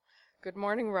Good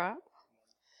morning, Rob.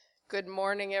 Good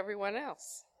morning, everyone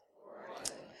else.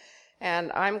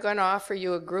 And I'm going to offer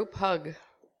you a group hug.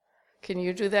 Can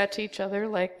you do that to each other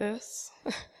like this?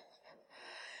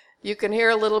 You can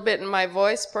hear a little bit in my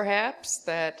voice, perhaps,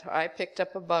 that I picked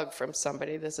up a bug from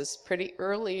somebody. This is pretty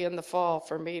early in the fall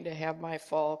for me to have my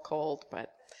fall cold,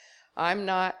 but I'm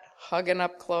not hugging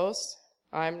up close.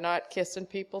 I'm not kissing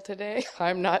people today.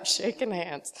 I'm not shaking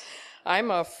hands.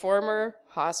 I'm a former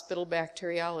hospital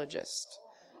bacteriologist.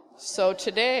 So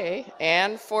today,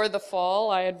 and for the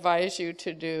fall, I advise you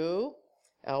to do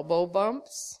elbow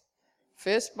bumps,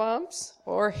 fist bumps,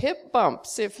 or hip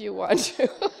bumps if you want to.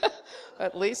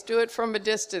 At least do it from a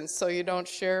distance so you don't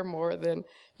share more than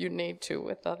you need to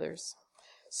with others.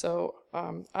 So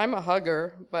I'm a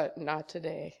hugger, but not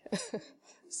today.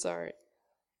 Sorry.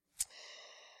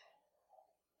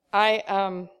 I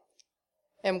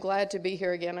am glad to be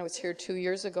here again. I was here 2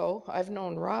 years ago. I've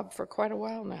known Rob for quite a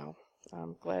while now.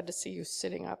 I'm glad to see you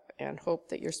sitting up and hope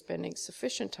that you're spending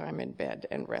sufficient time in bed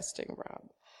and resting, Rob.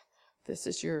 This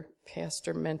is your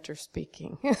pastor mentor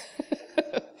speaking.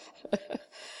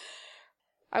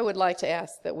 I would like to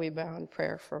ask that we bow in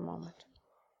prayer for a moment.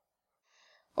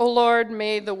 O Lord,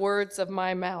 may the words of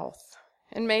my mouth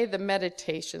and may the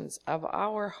meditations of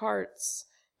our hearts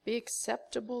be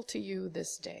acceptable to you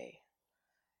this day.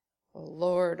 O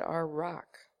Lord, our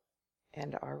rock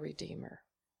and our Redeemer.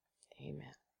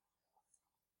 Amen.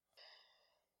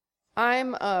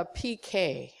 I'm a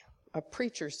PK, a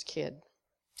preacher's kid,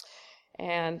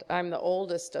 and I'm the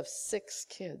oldest of 6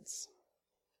 kids.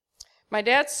 My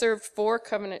dad served 4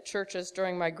 covenant churches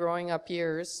during my growing up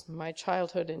years, my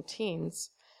childhood and teens.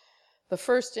 The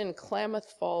first in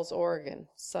Klamath Falls, Oregon,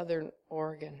 southern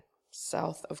Oregon,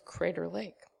 south of Crater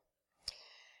Lake.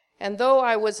 And though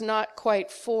I was not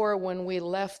quite 4 when we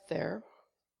left there,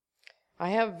 I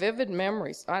have vivid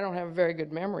memories. I don't have a very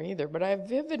good memory either, but I have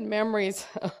vivid memories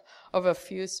of a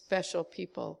few special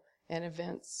people and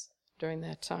events during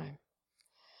that time.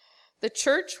 The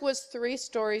church was 3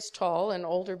 stories tall, an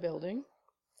older building,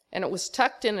 and it was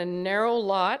tucked in a narrow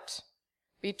lot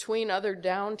between other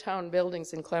downtown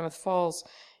buildings in Klamath Falls,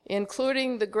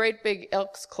 including the great big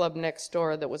Elks Club next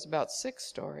door that was about 6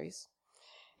 stories,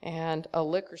 and a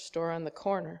liquor store on the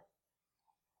corner.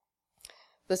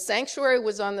 The sanctuary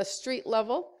was on the street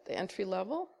level, the entry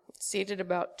level, seated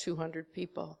about 200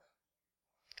 people.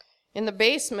 In the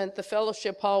basement, the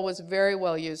fellowship hall was very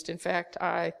well used. In fact,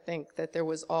 I think that there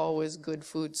was always good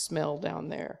food smell down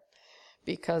there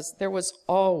because there was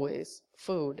always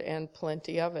food and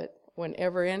plenty of it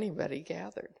whenever anybody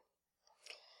gathered.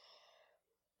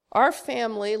 Our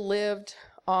family lived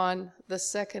on the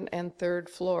 2nd and 3rd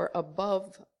floor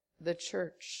above the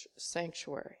church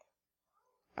sanctuary.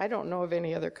 I don't know of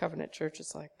any other covenant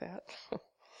churches like that.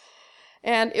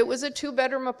 And it was a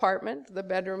 2-bedroom apartment. The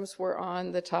bedrooms were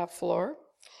on the top floor.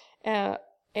 And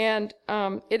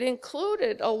it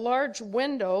included a large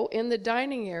window in the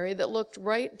dining area that looked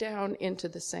right down into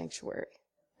the sanctuary.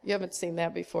 You haven't seen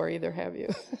that before either, have you?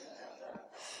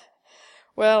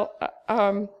 Well,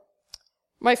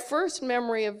 my first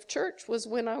memory of church was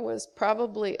when I was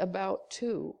probably about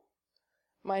 2.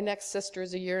 My next sister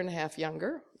is a year and a half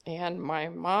younger, and my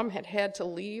mom had to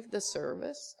leave the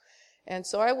service. And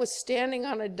so I was standing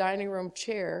on a dining room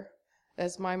chair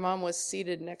as my mom was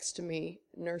seated next to me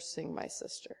nursing my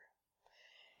sister.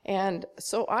 And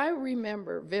so I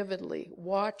remember vividly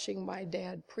watching my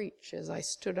dad preach as I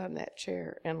stood on that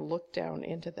chair and looked down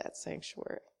into that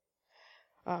sanctuary.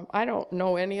 I don't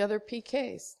know any other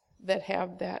PKs that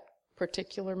have that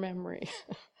particular memory.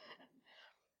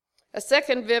 A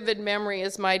second vivid memory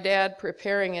is my dad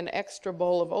preparing an extra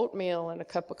bowl of oatmeal and a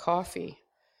cup of coffee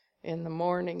in the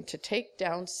morning to take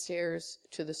downstairs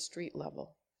to the street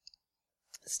level.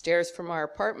 The stairs from our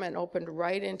apartment opened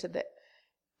right into the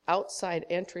outside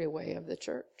entryway of the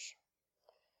church.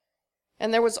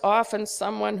 And there was often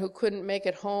someone who couldn't make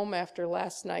it home after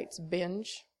last night's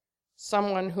binge,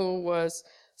 someone who was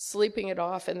sleeping it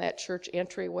off in that church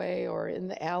entryway or in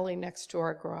the alley next to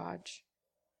our garage.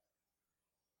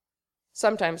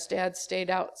 Sometimes Dad stayed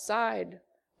outside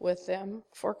with them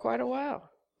for quite a while.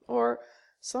 Or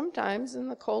sometimes in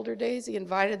the colder days, he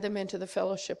invited them into the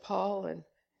fellowship hall and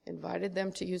invited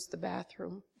them to use the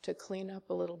bathroom to clean up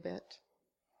a little bit.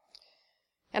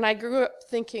 And I grew up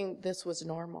thinking this was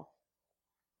normal.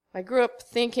 I grew up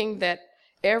thinking that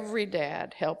every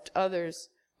dad helped others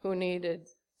who needed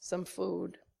some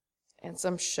food and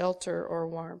some shelter or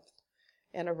warmth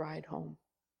and a ride home.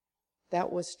 That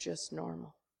was just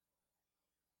normal.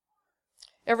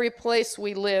 Every place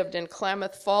we lived, in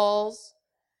Klamath Falls,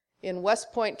 in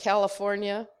West Point,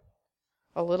 California,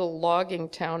 a little logging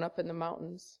town up in the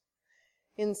mountains,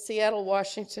 in Seattle,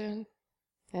 Washington,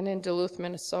 and in Duluth,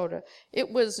 Minnesota. It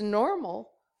was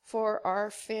normal for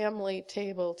our family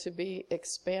table to be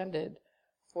expanded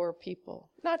for people.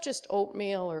 Not just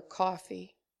oatmeal or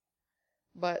coffee,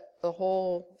 but the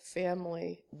whole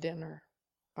family dinner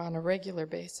on a regular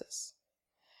basis.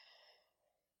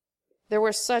 There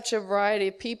was such a variety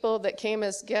of people that came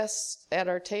as guests at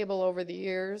our table over the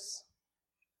years.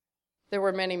 There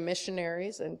were many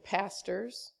missionaries and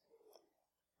pastors,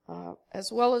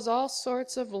 as well as all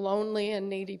sorts of lonely and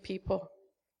needy people,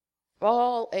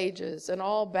 all ages and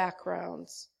all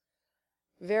backgrounds,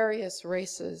 various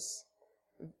races,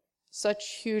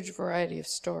 such huge variety of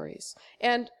stories.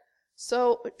 And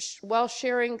so while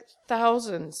sharing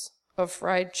thousands of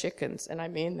fried chickens, and I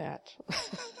mean that,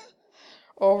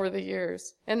 over the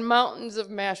years, and mountains of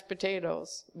mashed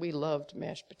potatoes, we loved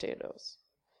mashed potatoes,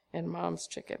 and Mom's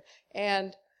chicken,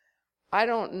 and I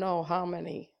don't know how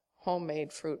many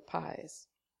homemade fruit pies.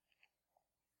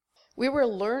 We were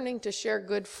learning to share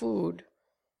good food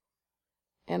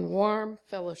and warm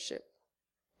fellowship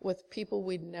with people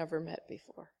we'd never met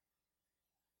before.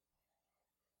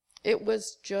 It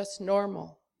was just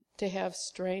normal to have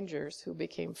strangers who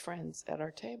became friends at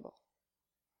our table.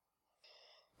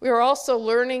 We were also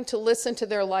learning to listen to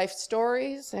their life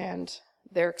stories and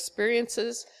their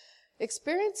experiences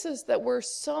that were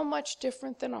so much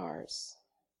different than ours.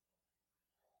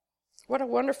 What a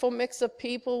wonderful mix of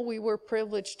people we were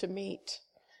privileged to meet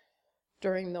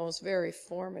during those very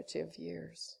formative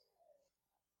years.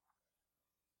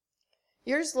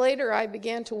 Years later, I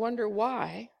began to wonder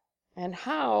why and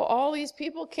how all these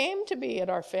people came to be at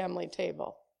our family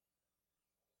table.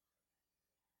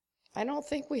 I don't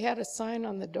think we had a sign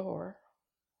on the door.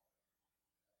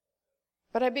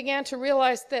 But I began to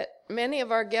realize that many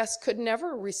of our guests could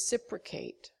never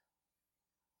reciprocate.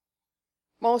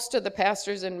 Most of the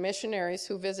pastors and missionaries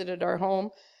who visited our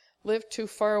home lived too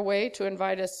far away to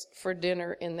invite us for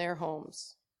dinner in their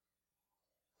homes.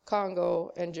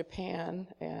 Congo and Japan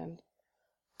and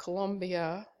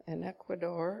Colombia and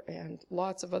Ecuador and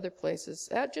lots of other places.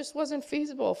 That just wasn't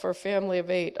feasible for a family of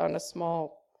 8 on a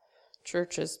small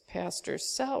church's pastor's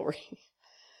salary.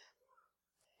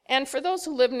 And for those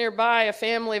who live nearby, a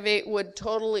family of 8 would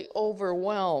totally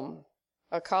overwhelm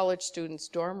a college student's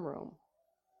dorm room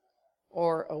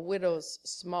or a widow's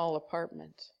small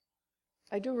apartment.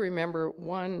 I do remember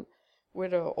one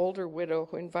older widow,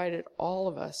 who invited all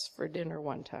of us for dinner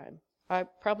one time. I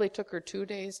probably took her 2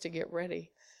 days to get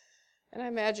ready. And I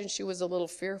imagine she was a little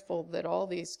fearful that all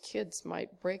these kids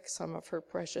might break some of her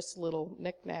precious little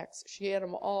knickknacks. She had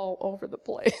them all over the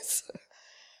place.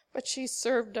 But she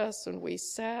served us, and we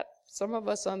sat, some of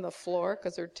us on the floor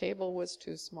because her table was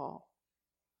too small.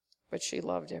 But she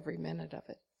loved every minute of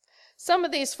it. Some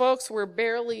of these folks were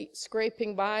barely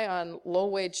scraping by on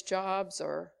low-wage jobs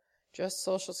or just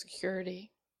Social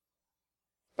Security.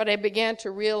 But I began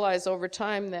to realize over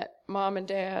time that Mom and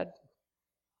Dad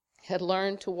had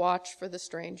learned to watch for the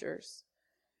strangers,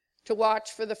 to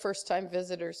watch for the first-time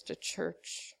visitors to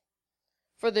church,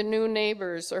 for the new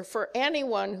neighbors, or for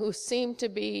anyone who seemed to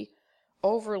be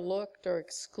overlooked or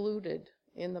excluded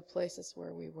in the places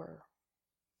where we were,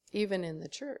 even in the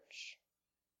church.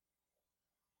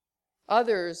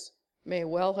 Others may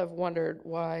well have wondered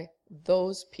why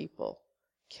those people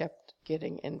kept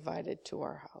getting invited to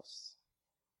our house.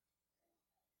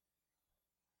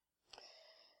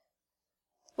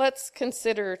 Let's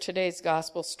consider today's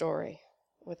gospel story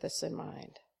with this in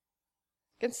mind.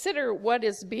 Consider what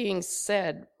is being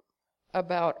said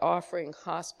about offering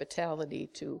hospitality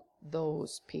to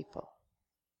those people.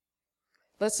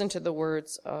 Listen to the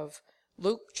words of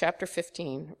Luke chapter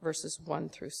 15, verses 1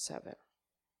 through 7.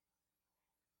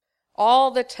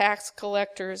 All the tax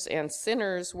collectors and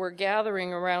sinners were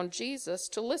gathering around Jesus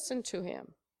to listen to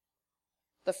him.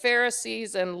 The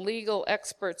Pharisees and legal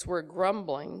experts were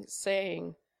grumbling,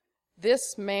 saying,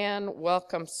 "This man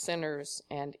welcomes sinners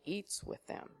and eats with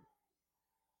them."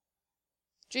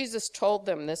 Jesus told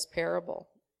them this parable.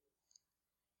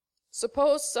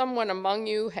 Suppose someone among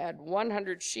you had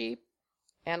 100 sheep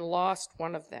and lost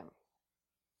one of them.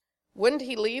 Wouldn't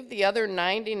he leave the other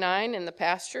 99 in the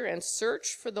pasture and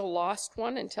search for the lost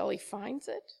one until he finds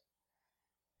it?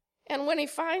 And when he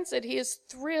finds it, he is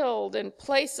thrilled and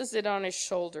places it on his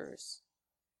shoulders.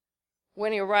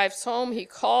 When he arrives home, he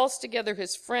calls together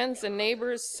his friends and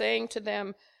neighbors, saying to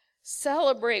them,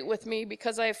 "Celebrate with me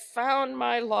because I found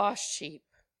my lost sheep."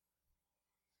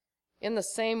 In the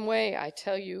same way, I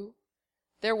tell you,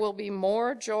 there will be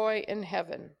more joy in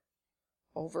heaven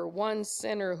over one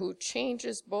sinner who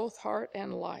changes both heart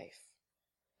and life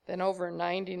than over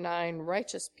 99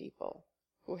 righteous people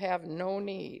who have no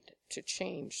need to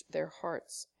change their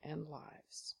hearts and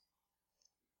lives.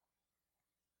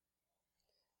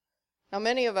 Now,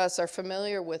 many of us are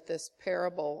familiar with this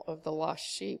parable of the lost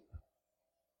sheep.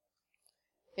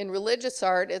 In religious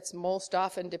art, it's most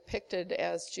often depicted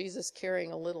as Jesus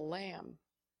carrying a little lamb,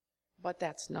 but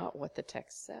that's not what the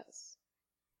text says.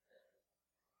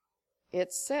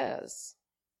 It says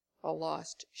a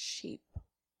lost sheep.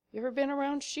 You ever been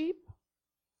around sheep?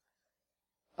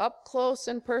 Up close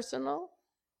and personal?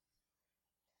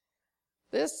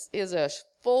 This is a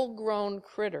full-grown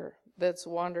critter that's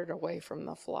wandered away from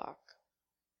the flock.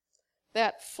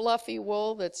 That fluffy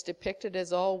wool that's depicted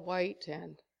as all white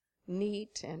and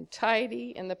neat and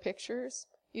tidy in the pictures,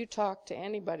 you talk to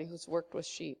anybody who's worked with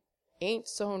sheep, ain't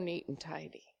so neat and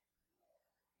tidy.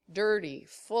 Dirty,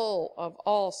 full of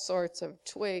all sorts of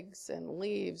twigs and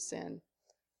leaves and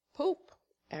poop,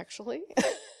 actually,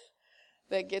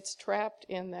 that gets trapped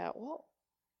in that wool.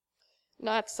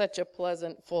 Not such a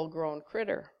pleasant, full-grown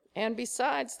critter. And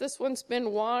besides, this one's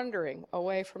been wandering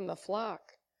away from the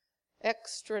flock.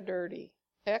 Extra dirty,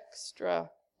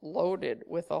 extra loaded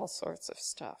with all sorts of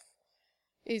stuff.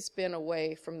 He's been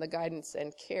away from the guidance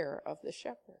and care of the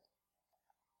shepherd.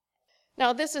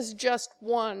 Now, this is just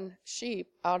one sheep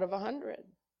out of 100.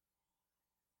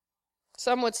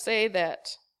 Some would say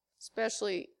that,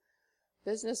 especially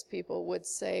business people would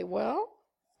say, well,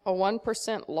 a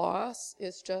 1% loss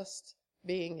is just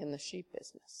being in the sheep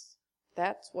business.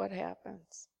 That's what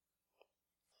happens.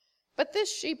 But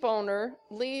this sheep owner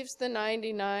leaves the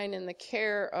 99 in the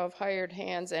care of hired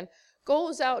hands and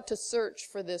goes out to search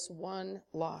for this one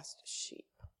lost sheep.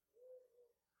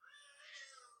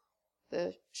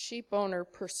 The sheep owner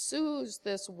pursues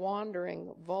this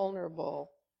wandering,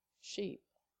 vulnerable sheep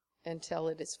until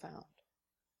it is found.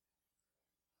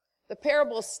 The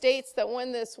parable states that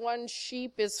when this one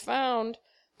sheep is found,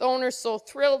 the owner's so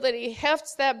thrilled that he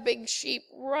hefts that big sheep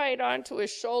right onto his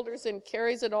shoulders and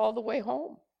carries it all the way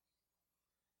home.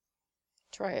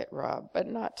 Try it, Rob, but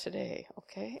not today,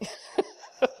 okay?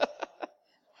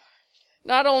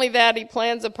 Not only that, he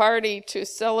plans a party to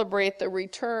celebrate the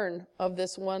return of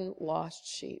this one lost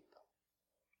sheep.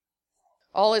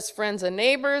 All his friends and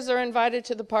neighbors are invited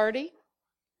to the party,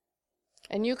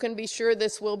 and you can be sure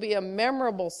this will be a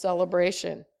memorable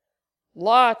celebration.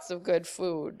 Lots of good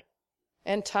food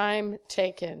and time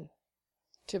taken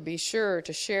to be sure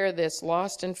to share this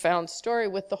lost and found story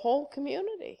with the whole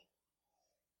community.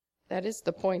 That is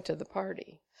the point of the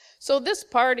party. So this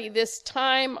party, this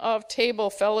time of table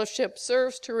fellowship,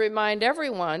 serves to remind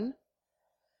everyone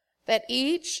that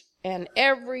each and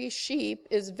every sheep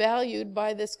is valued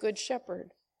by this good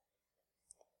shepherd.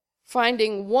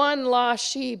 Finding one lost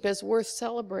sheep is worth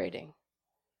celebrating,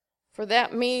 for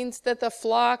that means that the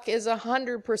flock is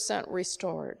 100%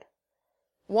 restored,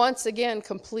 once again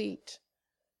complete.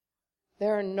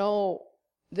 There's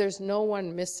no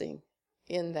one missing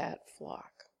in that flock.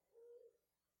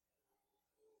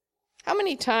 How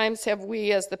many times have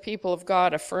we as the people of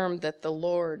God affirmed that the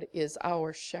Lord is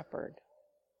our shepherd?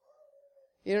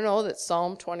 You know that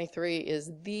Psalm 23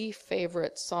 is the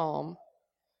favorite psalm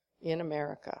in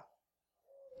America.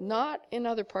 Not in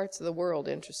other parts of the world,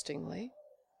 interestingly.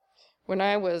 When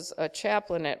I was a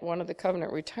chaplain at one of the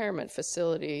Covenant retirement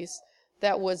facilities,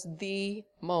 that was the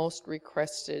most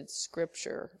requested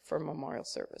scripture for memorial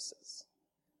services.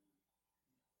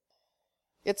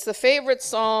 It's the favorite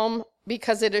psalm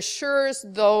because it assures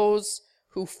those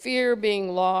who fear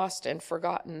being lost and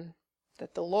forgotten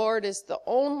that the Lord is the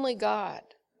only God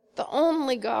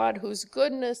whose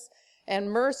goodness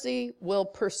and mercy will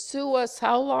pursue us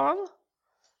how long?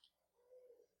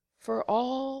 For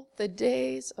all the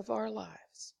days of our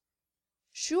lives.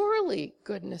 Surely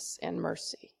goodness and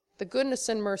mercy, the goodness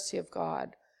and mercy of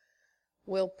God,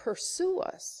 will pursue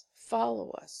us, follow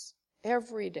us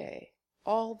every day,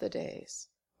 all the days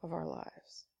of our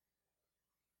lives.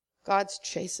 God's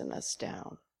chasing us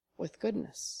down with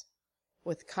goodness,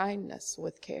 with kindness,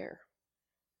 with care.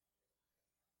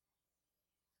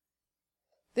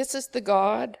 This is the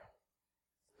God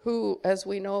who, as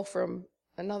we know from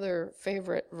another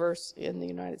favorite verse in the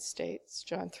United States,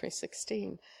 John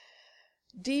 3:16,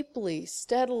 deeply,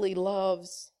 steadily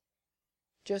loves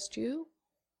just you,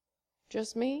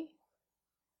 just me,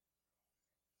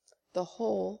 the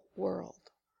whole world.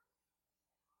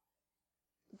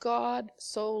 God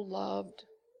so loved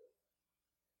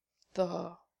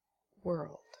the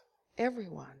world,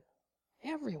 everyone.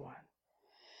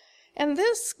 And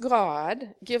this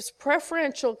God gives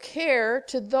preferential care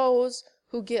to those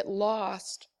who get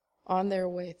lost on their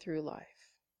way through life.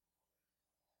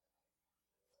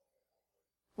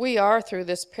 We are, through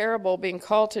this parable, being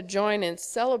called to join in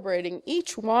celebrating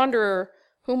each wanderer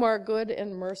whom our good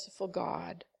and merciful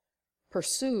God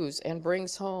pursues and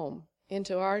brings home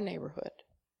into our neighborhood,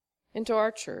 into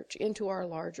our church, into our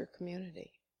larger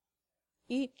community.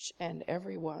 Each and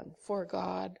every one, for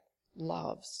God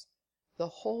loves the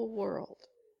whole world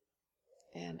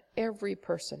and every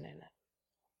person in it.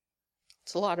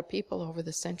 It's a lot of people over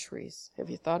the centuries. Have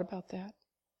you thought about that?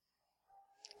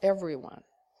 Everyone.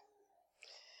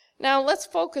 Now let's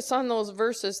focus on those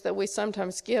verses that we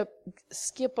sometimes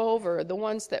skip over, the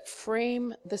ones that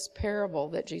frame this parable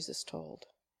that Jesus told.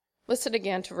 Listen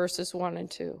again to verses 1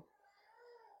 and 2.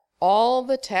 All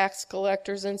the tax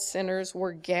collectors and sinners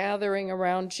were gathering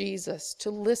around Jesus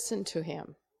to listen to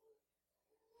him.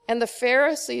 And the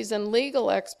Pharisees and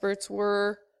legal experts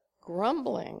were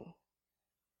grumbling,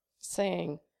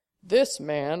 saying, "This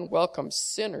man welcomes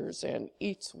sinners and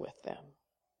eats with them."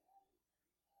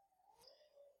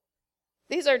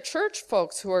 These are church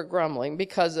folks who are grumbling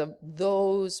because of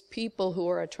those people who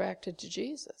are attracted to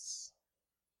Jesus.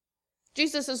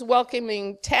 Jesus is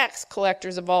welcoming tax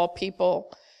collectors of all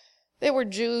people. They were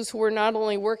Jews who were not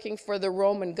only working for the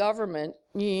Roman government,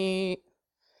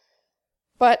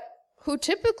 but who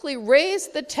typically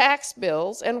raised the tax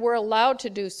bills and were allowed to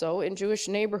do so in Jewish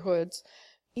neighborhoods,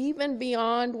 even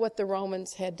beyond what the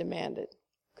Romans had demanded,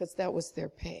 because that was their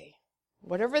pay.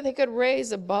 Whatever they could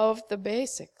raise above the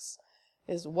basics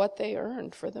is what they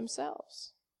earned for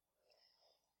themselves.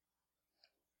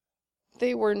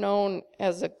 They were known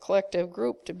as a collective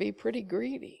group to be pretty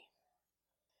greedy.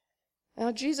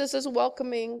 Now Jesus is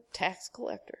welcoming tax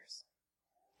collectors.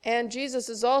 And Jesus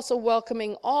is also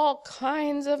welcoming all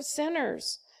kinds of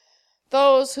sinners,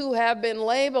 those who have been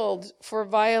labeled for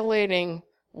violating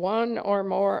one or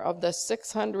more of the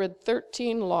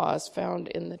 613 laws found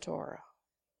in the Torah.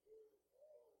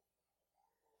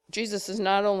 Jesus is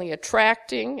not only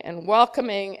attracting and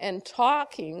welcoming and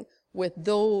talking with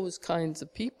those kinds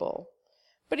of people,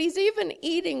 but he's even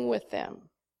eating with them.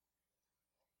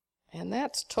 And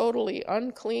that's totally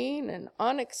unclean and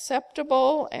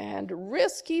unacceptable and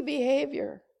risky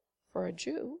behavior for a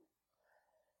Jew.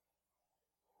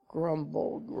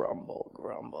 Grumble, grumble,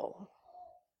 grumble.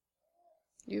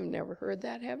 You've never heard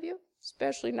that, have you?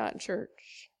 Especially not in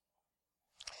church.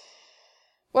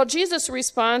 Well, Jesus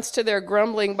responds to their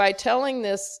grumbling by telling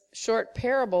this short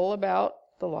parable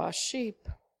about the lost sheep.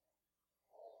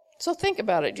 So think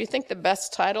about it. Do you think the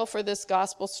best title for this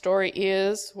gospel story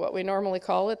is what we normally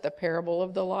call it, the parable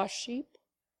of the lost sheep?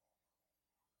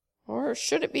 Or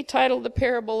should it be titled the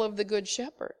parable of the good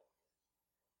shepherd?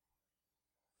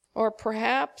 Or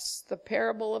perhaps the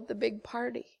parable of the big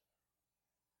party?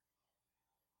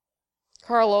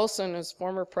 Carl Olson is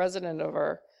former president of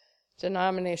our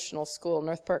denominational school,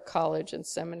 North Park College and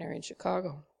Seminary in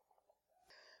Chicago,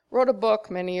 wrote a book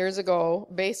many years ago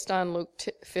based on Luke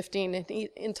 15, and he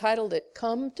entitled it,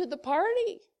 "Come to the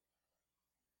Party."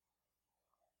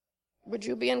 Would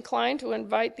you be inclined to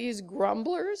invite these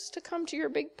grumblers to come to your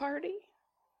big party?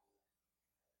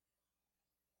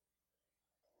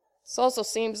 This also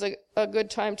seems a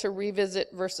good time to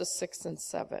revisit verses 6 and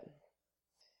 7.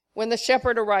 When the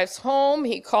shepherd arrives home,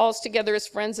 he calls together his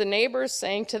friends and neighbors,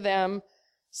 saying to them,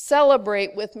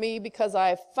 "Celebrate with me because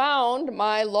I found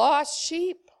my lost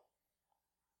sheep."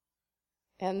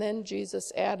 And then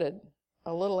Jesus added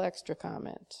a little extra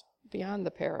comment beyond the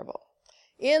parable.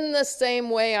 "In the same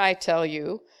way, I tell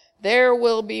you, there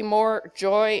will be more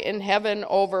joy in heaven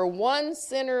over one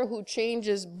sinner who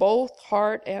changes both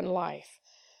heart and life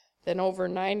than over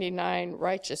 99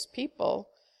 righteous people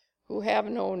who have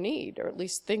no need, or at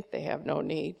least think they have no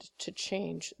need, to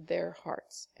change their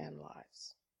hearts and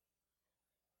lives."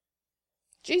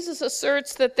 Jesus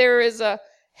asserts that there is a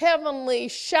heavenly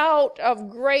shout of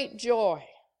great joy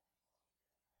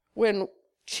when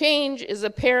change is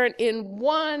apparent in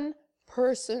one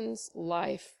person's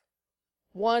life,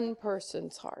 one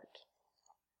person's heart.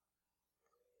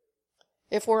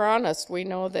 If we're honest, we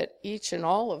know that each and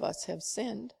all of us have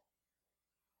sinned,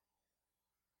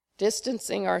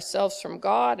 distancing ourselves from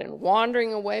God and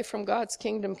wandering away from God's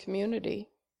kingdom community.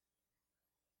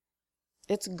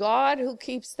 It's God who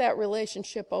keeps that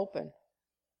relationship open.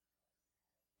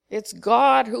 It's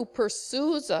God who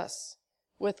pursues us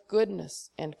with goodness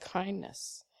and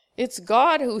kindness. It's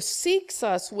God who seeks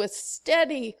us with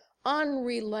steady,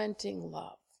 unrelenting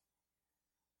love.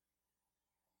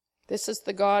 This is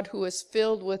the God who is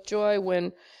filled with joy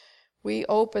when we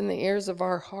open the ears of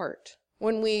our heart,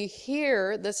 when we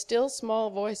hear the still small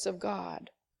voice of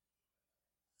God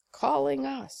calling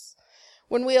us,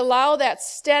 when we allow that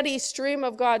steady stream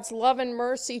of God's love and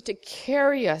mercy to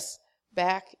carry us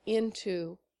back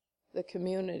into the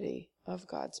community of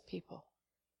God's people.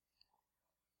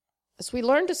 As we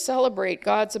learn to celebrate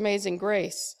God's amazing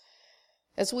grace,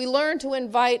 as we learn to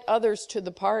invite others to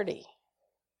the party,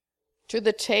 to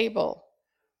the table,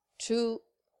 to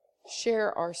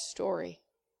share our story,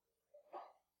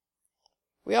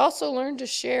 we also learn to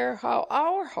share how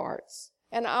our hearts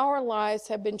and our lives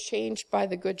have been changed by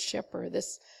the Good Shepherd,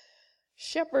 this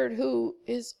shepherd who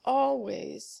is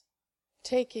always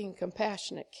taking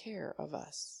compassionate care of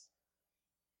us.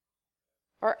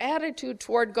 Our attitude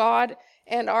toward God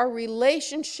and our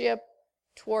relationship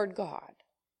toward God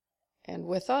and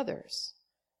with others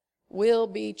will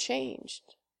be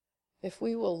changed if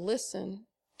we will listen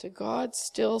to God's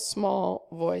still small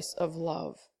voice of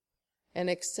love and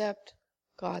accept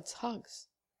God's hugs.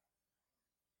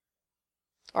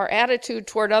 Our attitude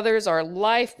toward others, our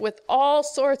life with all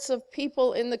sorts of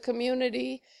people in the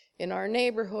community, in our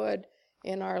neighborhood,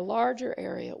 in our larger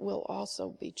area will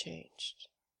also be changed.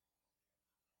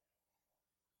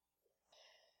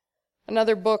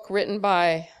 Another book written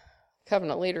by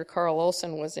covenant leader Carl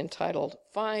Olson was entitled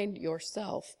Find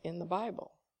Yourself in the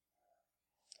Bible.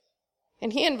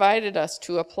 And he invited us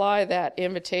to apply that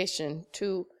invitation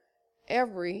to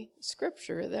every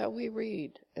scripture that we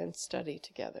read and study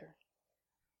together.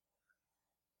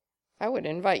 I would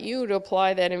invite you to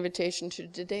apply that invitation to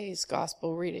today's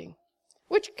gospel reading.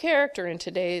 Which character in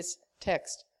today's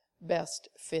text best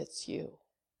fits you?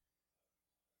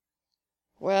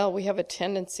 Well, we have a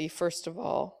tendency, first of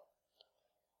all,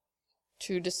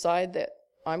 to decide that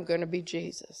I'm going to be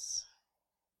Jesus.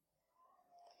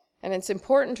 And it's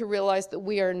important to realize that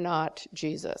we are not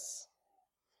Jesus,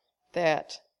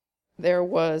 that there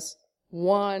was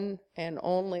one and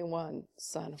only one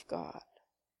Son of God.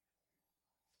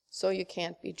 So you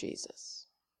can't be Jesus.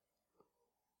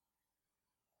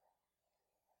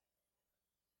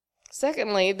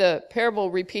 Secondly, the parable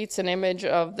repeats an image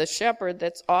of the shepherd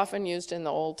that's often used in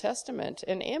the Old Testament,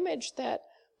 an image that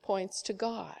points to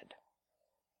God.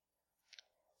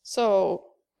 So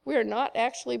we are not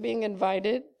actually being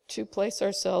invited to place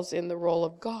ourselves in the role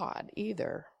of God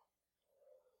either.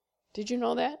 Did you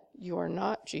know that? You are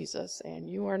not Jesus, and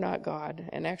you are not God,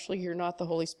 and actually you're not the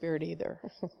Holy Spirit either.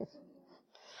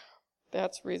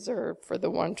 That's reserved for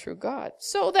the one true God.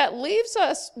 So that leaves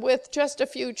us with just a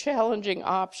few challenging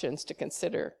options to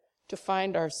consider to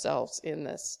find ourselves in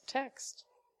this text.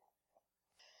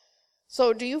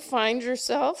 So do you find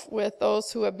yourself with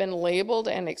those who have been labeled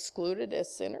and excluded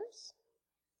as sinners?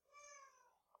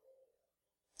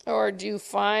 Or do you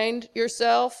find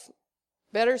yourself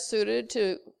better suited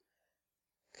to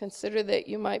consider that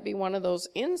you might be one of those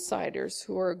insiders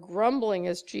who are grumbling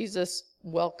as Jesus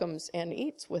welcomes and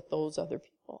eats with those other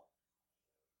people?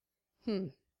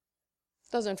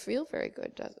 Doesn't feel very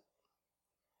good, does it?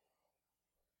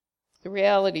 The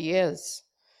reality is,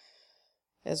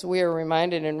 as we are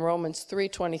reminded in Romans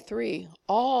 3:23,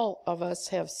 all of us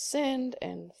have sinned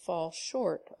and fall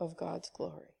short of God's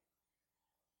glory.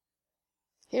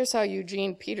 Here's how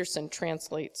Eugene Peterson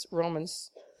translates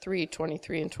Romans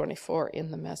 3:23 and 24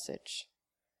 in the Message.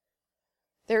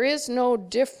 There is no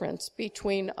difference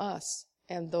between us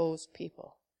and those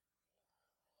people.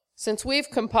 Since we've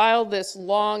compiled this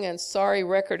long and sorry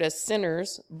record as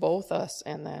sinners, both us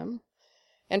and them,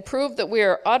 and proved that we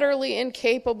are utterly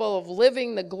incapable of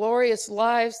living the glorious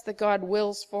lives that God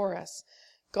wills for us,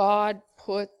 God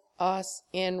put us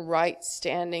in right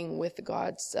standing with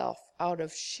God's self out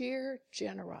of sheer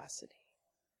generosity,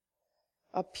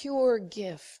 a pure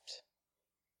gift.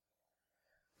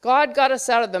 God got us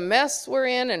out of the mess we're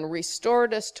in and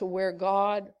restored us to where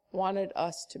God wanted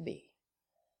us to be.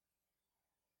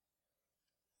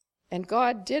 And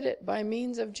God did it by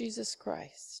means of Jesus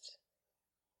Christ.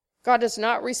 God does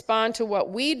not respond to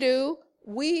what we do.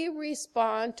 We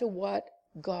respond to what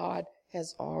God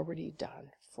has already done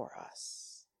for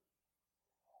us.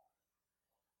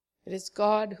 It is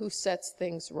God who sets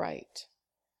things right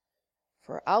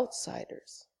for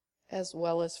outsiders as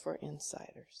well as for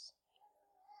insiders.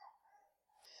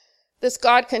 This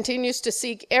God continues to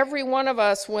seek every one of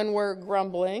us when we're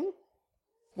grumbling,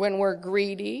 when we're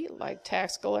greedy, like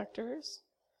tax collectors,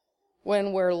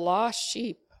 when we're lost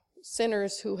sheep,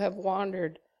 sinners who have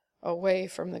wandered away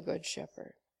from the Good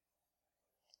Shepherd.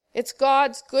 It's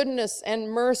God's goodness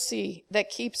and mercy that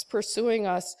keeps pursuing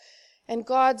us, and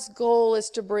God's goal is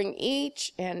to bring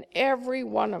each and every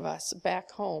one of us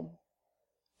back home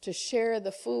to share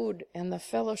the food and the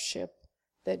fellowship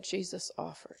that Jesus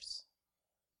offers.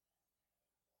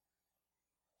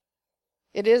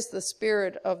 It is the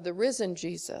Spirit of the risen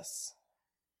Jesus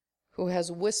who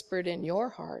has whispered in your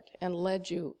heart and led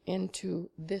you into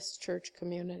this church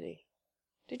community.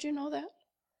 Did you know that?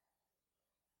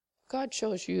 God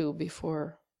chose you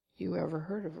before you ever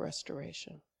heard of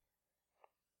restoration.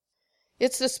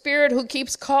 It's the Spirit who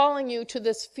keeps calling you to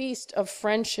this feast of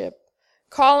friendship,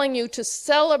 calling you to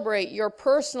celebrate your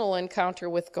personal encounter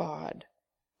with God,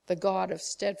 the God of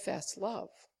steadfast love.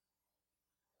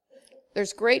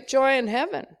 There's great joy in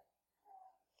heaven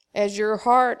as your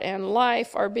heart and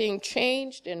life are being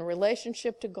changed in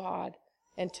relationship to God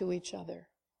and to each other.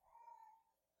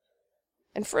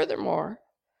 And furthermore,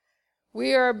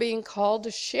 we are being called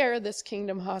to share this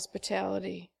kingdom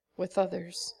hospitality with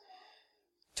others,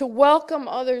 to welcome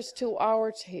others to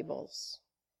our tables,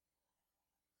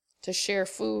 to share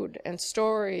food and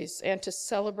stories, and to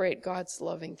celebrate God's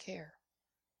loving care.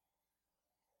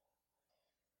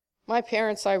 My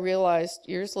parents, I realized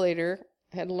years later,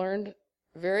 had learned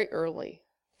very early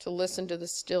to listen to the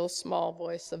still small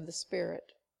voice of the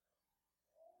Spirit,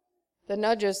 the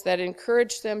nudges that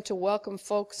encouraged them to welcome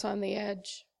folks on the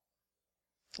edge,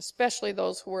 especially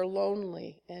those who were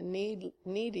lonely and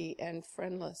needy and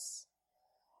friendless.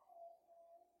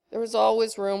 There was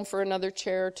always room for another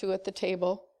chair or two at the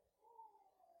table.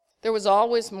 There was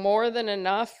always more than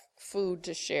enough food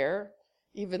to share,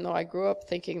 even though I grew up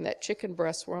thinking that chicken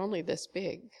breasts were only this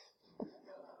big.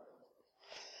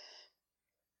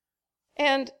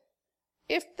 And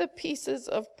if the pieces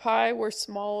of pie were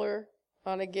smaller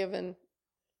on a given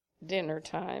dinner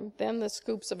time, then the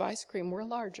scoops of ice cream were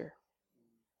larger.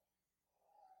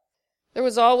 There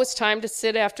was always time to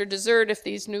sit after dessert if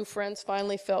these new friends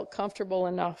finally felt comfortable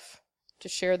enough to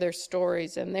share their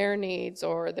stories and their needs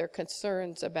or their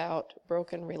concerns about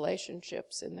broken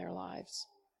relationships in their lives.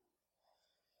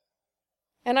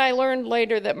 And I learned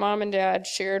later that Mom and Dad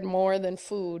shared more than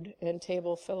food and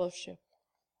table fellowship.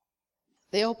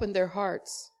 They opened their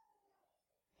hearts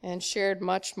and shared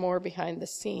much more behind the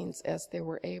scenes as they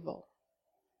were able.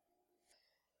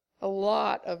 A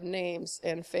lot of names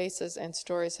and faces and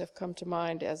stories have come to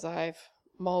mind as I've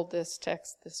mulled this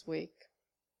text this week.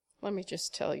 Let me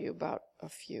just tell you about a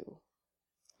few.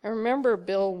 I remember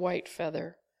Bill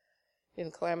Whitefeather in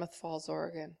Klamath Falls,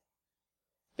 Oregon.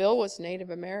 Bill was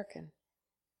Native American.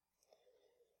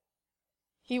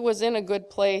 He was in a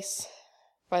good place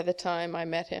by the time I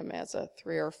met him as a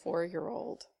 3 or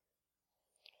 4-year-old.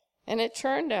 And it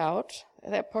turned out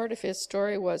that part of his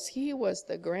story was he was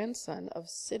the grandson of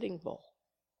Sitting Bull.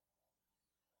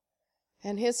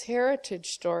 And his heritage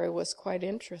story was quite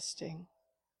interesting.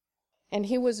 And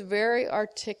he was very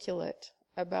articulate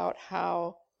about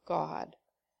how God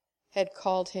had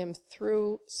called him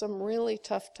through some really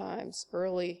tough times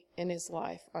early in his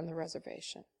life on the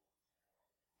reservation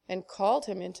and called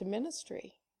him into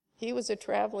ministry. He was a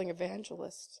traveling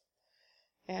evangelist,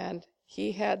 and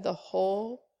he had the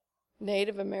whole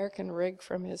Native American rig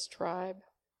from his tribe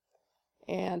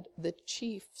and the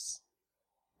chief's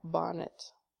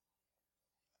bonnet,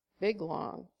 big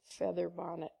long feather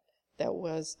bonnet that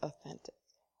was authentic.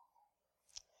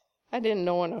 I didn't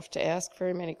know enough to ask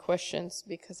very many questions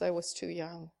because I was too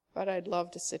young, but I'd love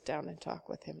to sit down and talk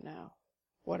with him now.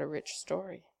 What a rich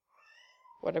story.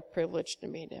 What a privilege to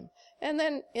meet him. And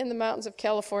then in the mountains of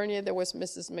California, there was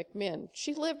Mrs. McMinn.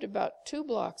 She lived about 2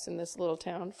 blocks in this little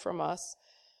town from us,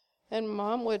 and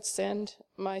Mom would send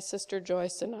my sister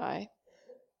Joyce and I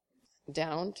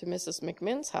down to Mrs.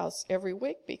 McMinn's house every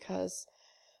week because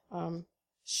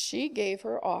she gave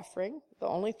her offering, the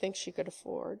only thing she could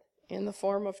afford, in the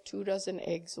form of 2 dozen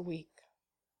eggs a week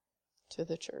to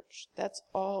the church. That's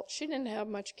all. She didn't have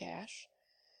much cash.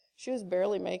 She was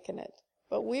barely making it.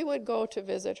 But we would go to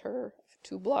visit her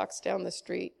 2 blocks down the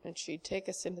street, and she'd take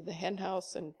us into the hen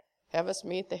house and have us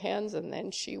meet the hens, and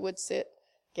then she would sit,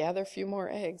 gather a few more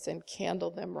eggs, and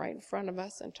candle them right in front of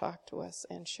us and talk to us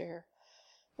and share.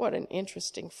 What an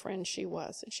interesting friend she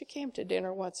was. And she came to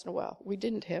dinner once in a while. We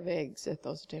didn't have eggs at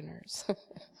those dinners.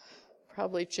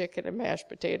 Probably chicken and mashed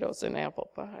potatoes and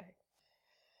apple pie.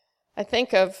 I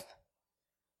think of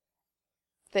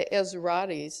the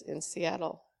Ezratis in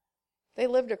Seattle. They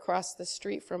lived across the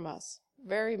street from us.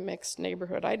 Very mixed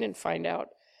neighborhood. I didn't find out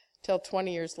till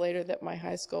 20 years later that my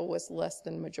high school was less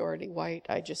than majority white.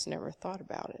 I just never thought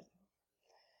about it.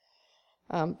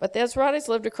 But the Ezratis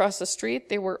lived across the street.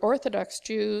 They were Orthodox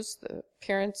Jews, the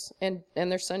parents and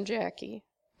their son Jackie.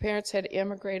 Parents had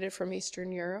immigrated from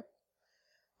Eastern Europe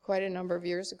quite a number of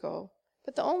years ago.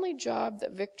 But the only job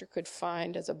that Victor could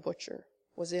find as a butcher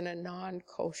was in a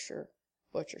non-kosher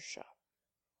butcher shop.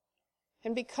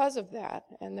 And because of that,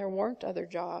 and there weren't other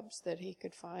jobs that he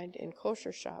could find in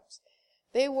kosher shops,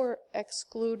 they were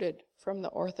excluded from the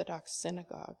Orthodox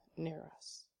synagogue near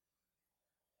us.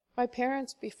 My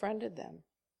parents befriended them.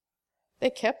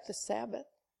 They kept the Sabbath.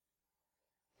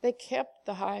 They kept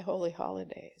the high holy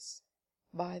holidays.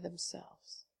 by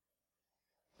themselves.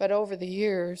 But over the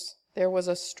years, there was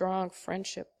a strong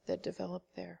friendship that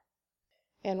developed there.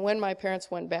 And when my parents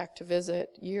went back to visit,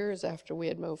 years after we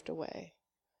had moved away,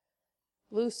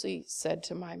 Lucy said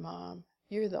to my mom,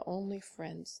 "You're the only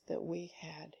friends that we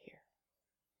had here.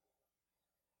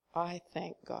 I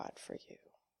thank God for you."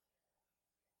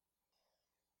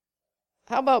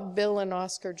 How about Bill and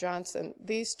Oscar Johnson?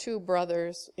 These two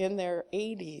brothers in their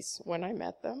 80s when I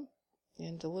met them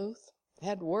in Duluth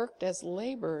had worked as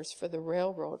laborers for the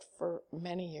railroad for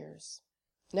many years.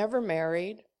 Never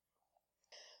married,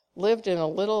 lived in a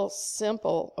little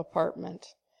simple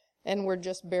apartment, and were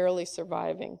just barely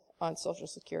surviving on Social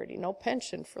Security. No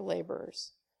pension for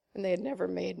laborers, and they had never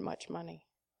made much money.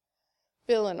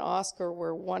 Bill and Oscar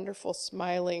were wonderful,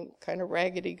 smiling, kind of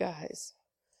raggedy guys.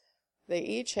 They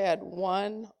each had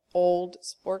one old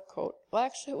sport coat. Well,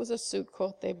 actually, it was a suit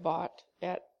coat they bought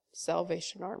at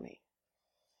Salvation Army.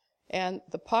 And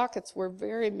the pockets were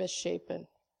very misshapen,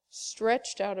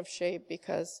 stretched out of shape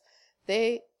because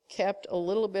they kept a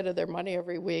little bit of their money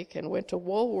every week and went to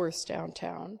Woolworth's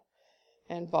downtown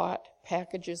and bought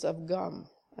packages of gum.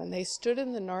 And they stood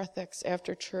in the narthex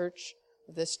after church.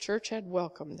 This church had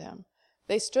welcomed them.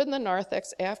 They stood in the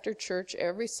narthex after church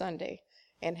every Sunday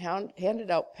and handed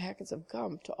out packets of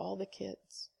gum to all the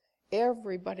kids.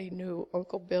 Everybody knew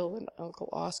Uncle Bill and Uncle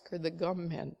Oscar, the gum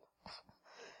men.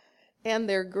 And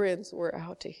their grins were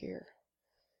out to hear.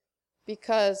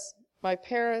 Because my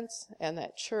parents and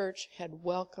that church had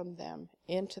welcomed them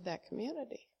into that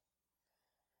community.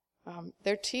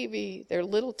 Their TV, their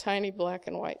little tiny black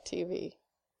and white TV,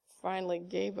 finally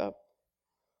gave up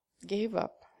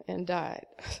and died.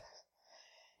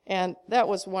 And that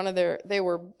was one of their,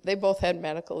 they both had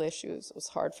medical issues. It was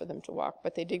hard for them to walk,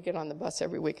 but they did get on the bus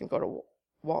every week and go to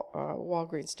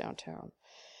Walgreens downtown.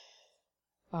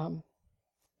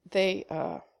 They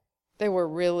were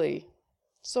really,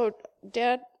 so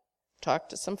Dad talked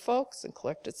to some folks and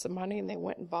collected some money, and they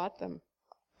went and bought them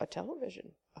a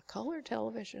television, a color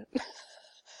television.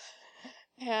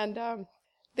 And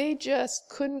they just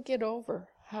couldn't get over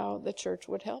how the church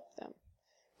would help them.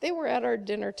 They were at our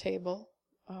dinner table,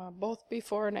 both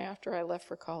before and after I left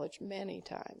for college, many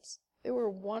times. They were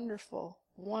wonderful,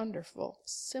 wonderful,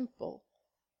 simple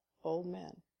old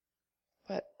men.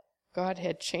 But God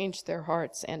had changed their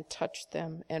hearts and touched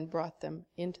them and brought them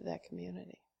into that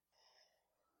community.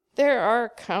 There are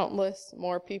countless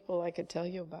more people I could tell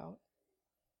you about.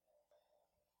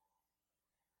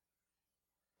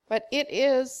 But it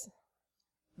is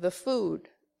the food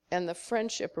and the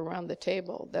friendship around the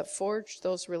table that forged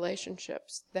those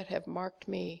relationships that have marked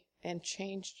me and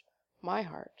changed my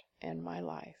heart and my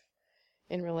life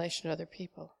in relation to other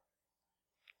people.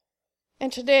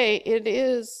 And today it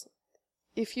is,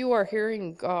 if you are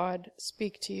hearing God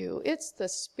speak to you, it's the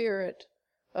Spirit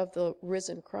of the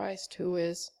risen Christ who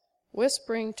is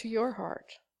whispering to your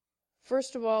heart.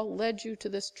 First of all, led you to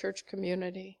this church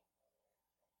community,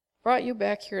 brought you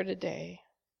back here today.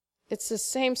 It's the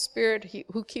same Spirit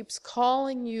who keeps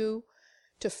calling you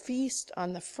to feast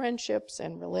on the friendships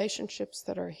and relationships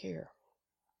that are here,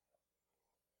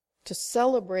 to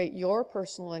celebrate your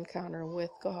personal encounter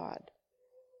with God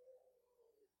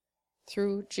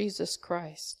through Jesus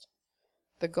Christ,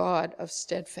 the God of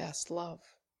steadfast love.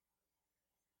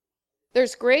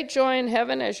 There's great joy in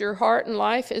heaven as your heart and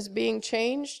life is being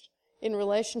changed in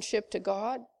relationship to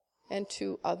God and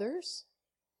to others.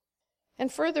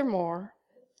 And furthermore,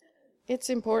 it's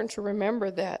important to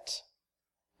remember that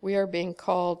we are being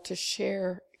called to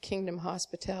share kingdom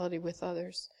hospitality with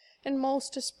others, and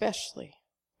most especially,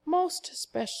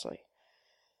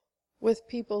 with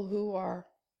people who are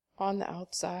on the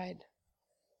outside,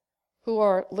 who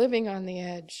are living on the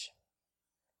edge,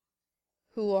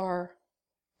 who are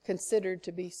considered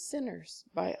to be sinners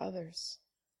by others.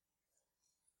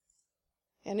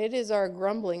 And it is our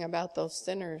grumbling about those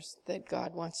sinners that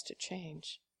God wants to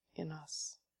change in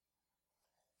us.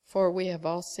 For we have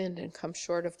all sinned and come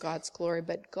short of God's glory,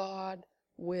 but God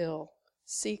will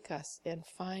seek us and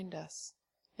find us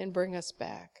and bring us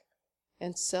back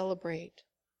and celebrate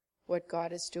what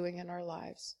God is doing in our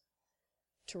lives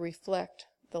to reflect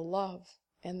the love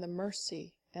and the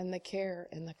mercy and the care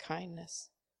and the kindness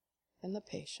and the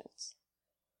patience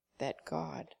that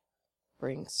God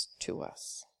brings to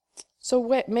us.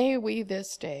 So may we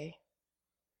this day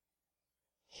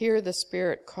hear the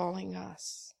Spirit calling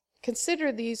us.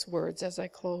 Consider these words as I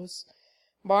close.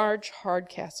 Marge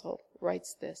Hardcastle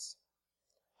writes this: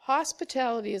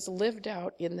 hospitality is lived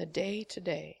out in the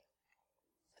day-to-day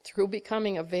through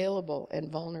becoming available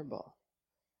and vulnerable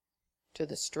to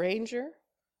the stranger,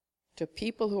 to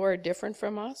people who are different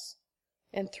from us,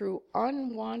 and through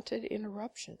unwanted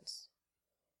interruptions.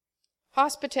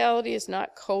 Hospitality is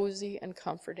not cozy and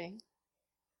comforting.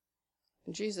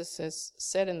 Jesus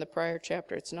said in the prior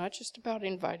chapter, it's not just about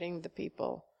inviting the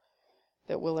people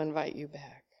that will invite you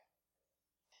back.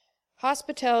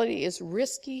 Hospitality is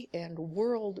risky and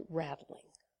world-rattling.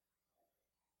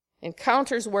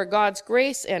 Encounters where God's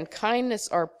grace and kindness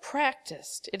are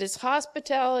practiced. It is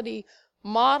hospitality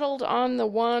modeled on the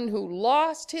one who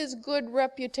lost his good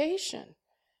reputation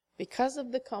because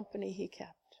of the company he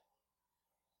kept.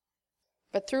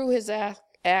 But through his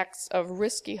acts of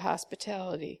risky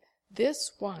hospitality,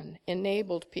 this one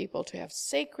enabled people to have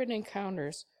sacred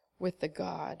encounters with the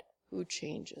God who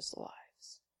changes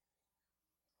lives.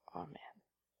 Amen.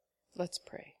 Let's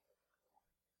pray.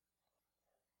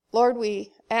 Lord,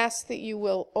 we ask that you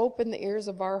will open the ears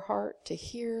of our heart to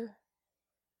hear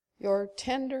your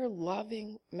tender,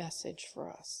 loving message for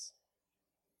us.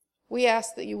 We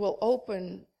ask that you will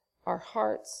open our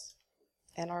hearts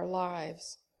and our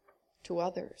lives to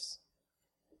others.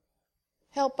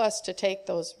 Help us to take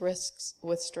those risks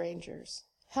with strangers.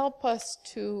 Help us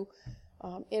to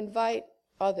invite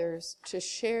others to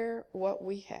share what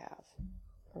we have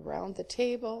around the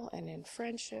table and in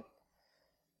friendship.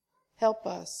 Help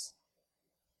us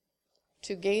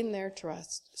to gain their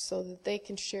trust so that they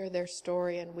can share their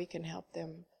story and we can help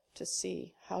them to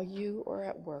see how you are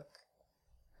at work,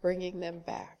 bringing them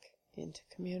back into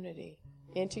community,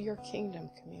 into your kingdom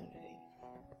community.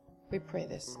 We pray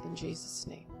this in Jesus'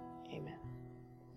 name. Amen.